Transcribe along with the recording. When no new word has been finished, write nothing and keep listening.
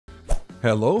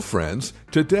Hello friends,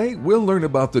 today we'll learn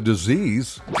about the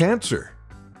disease cancer.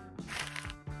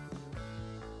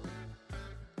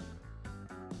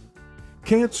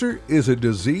 Cancer is a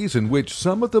disease in which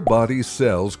some of the body's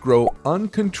cells grow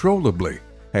uncontrollably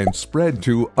and spread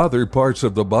to other parts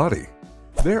of the body.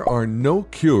 There are no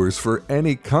cures for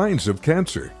any kinds of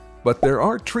cancer, but there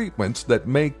are treatments that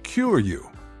may cure you.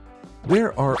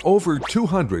 There are over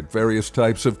 200 various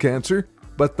types of cancer,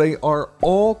 but they are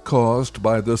all caused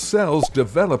by the cells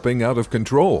developing out of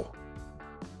control.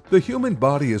 The human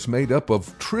body is made up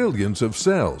of trillions of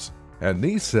cells, and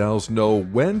these cells know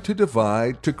when to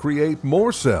divide to create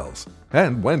more cells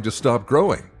and when to stop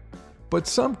growing. But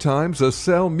sometimes a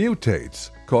cell mutates,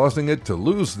 causing it to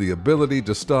lose the ability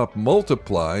to stop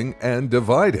multiplying and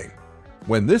dividing.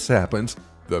 When this happens,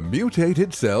 the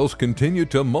mutated cells continue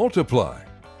to multiply,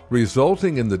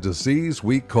 resulting in the disease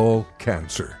we call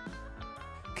cancer.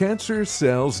 Cancer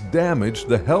cells damage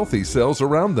the healthy cells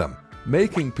around them,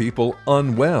 making people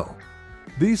unwell.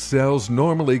 These cells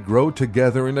normally grow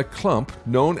together in a clump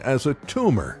known as a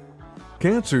tumor.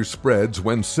 Cancer spreads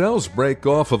when cells break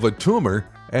off of a tumor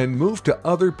and move to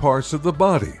other parts of the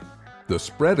body. The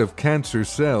spread of cancer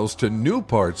cells to new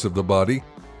parts of the body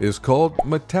is called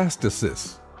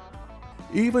metastasis.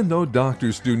 Even though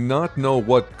doctors do not know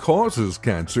what causes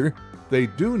cancer, they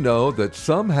do know that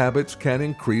some habits can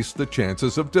increase the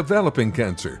chances of developing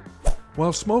cancer.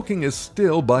 While smoking is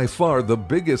still by far the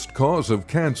biggest cause of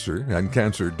cancer and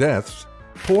cancer deaths,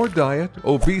 poor diet,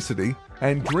 obesity,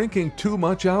 and drinking too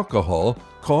much alcohol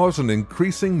cause an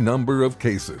increasing number of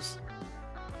cases.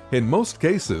 In most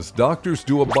cases, doctors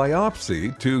do a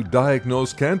biopsy to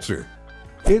diagnose cancer.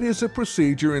 It is a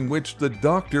procedure in which the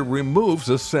doctor removes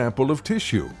a sample of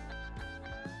tissue.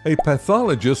 A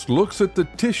pathologist looks at the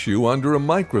tissue under a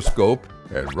microscope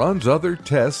and runs other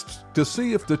tests to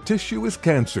see if the tissue is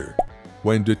cancer.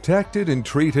 When detected and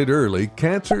treated early,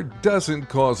 cancer doesn't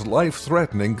cause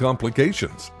life-threatening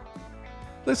complications.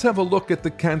 Let's have a look at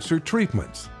the cancer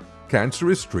treatments.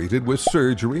 Cancer is treated with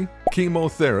surgery,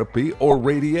 chemotherapy, or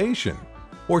radiation,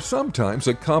 or sometimes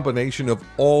a combination of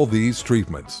all these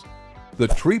treatments. The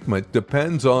treatment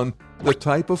depends on the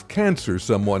type of cancer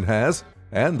someone has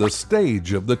and the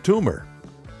stage of the tumor.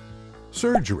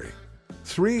 Surgery.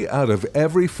 3 out of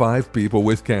every 5 people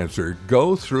with cancer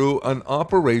go through an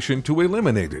operation to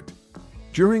eliminate it.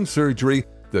 During surgery,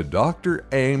 the doctor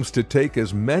aims to take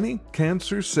as many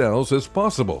cancer cells as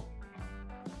possible.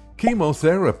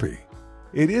 Chemotherapy.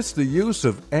 It is the use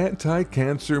of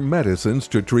anti-cancer medicines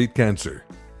to treat cancer.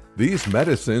 These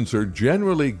medicines are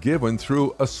generally given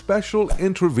through a special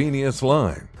intravenous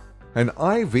line. An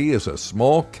IV is a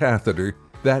small catheter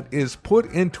that is put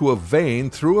into a vein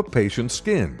through a patient's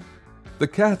skin. The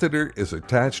catheter is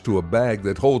attached to a bag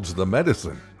that holds the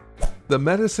medicine. The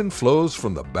medicine flows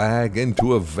from the bag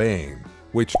into a vein,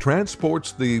 which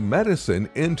transports the medicine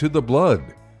into the blood,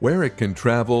 where it can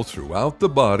travel throughout the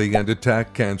body and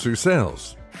attack cancer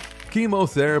cells.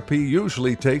 Chemotherapy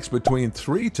usually takes between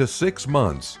 3 to 6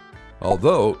 months,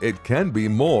 although it can be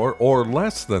more or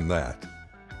less than that.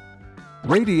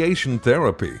 Radiation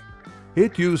therapy.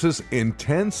 It uses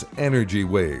intense energy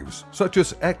waves, such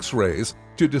as X-rays,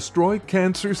 to destroy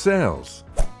cancer cells.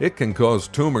 It can cause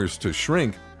tumors to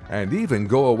shrink and even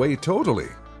go away totally.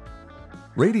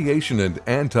 Radiation and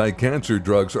anti-cancer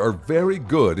drugs are very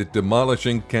good at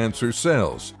demolishing cancer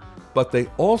cells, but they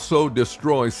also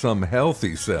destroy some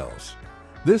healthy cells.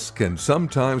 This can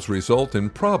sometimes result in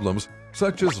problems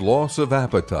such as loss of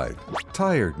appetite,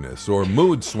 tiredness or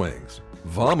mood swings,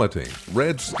 vomiting,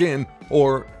 red skin,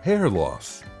 or hair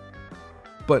loss.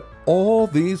 But all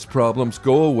these problems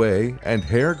go away and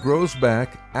hair grows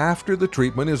back after the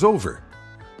treatment is over.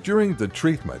 During the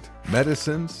treatment,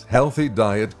 medicines, healthy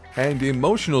diet, and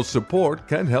emotional support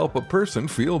can help a person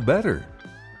feel better.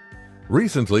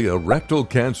 Recently, a rectal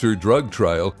cancer drug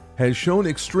trial has shown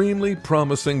extremely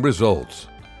promising results.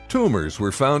 Tumors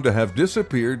were found to have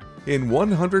disappeared in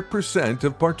 100%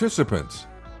 of participants.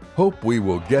 Hope we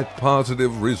will get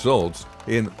positive results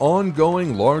in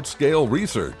ongoing large-scale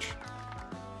research.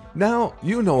 Now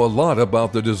you know a lot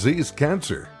about the disease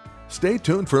cancer. Stay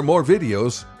tuned for more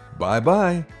videos.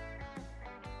 Bye-bye.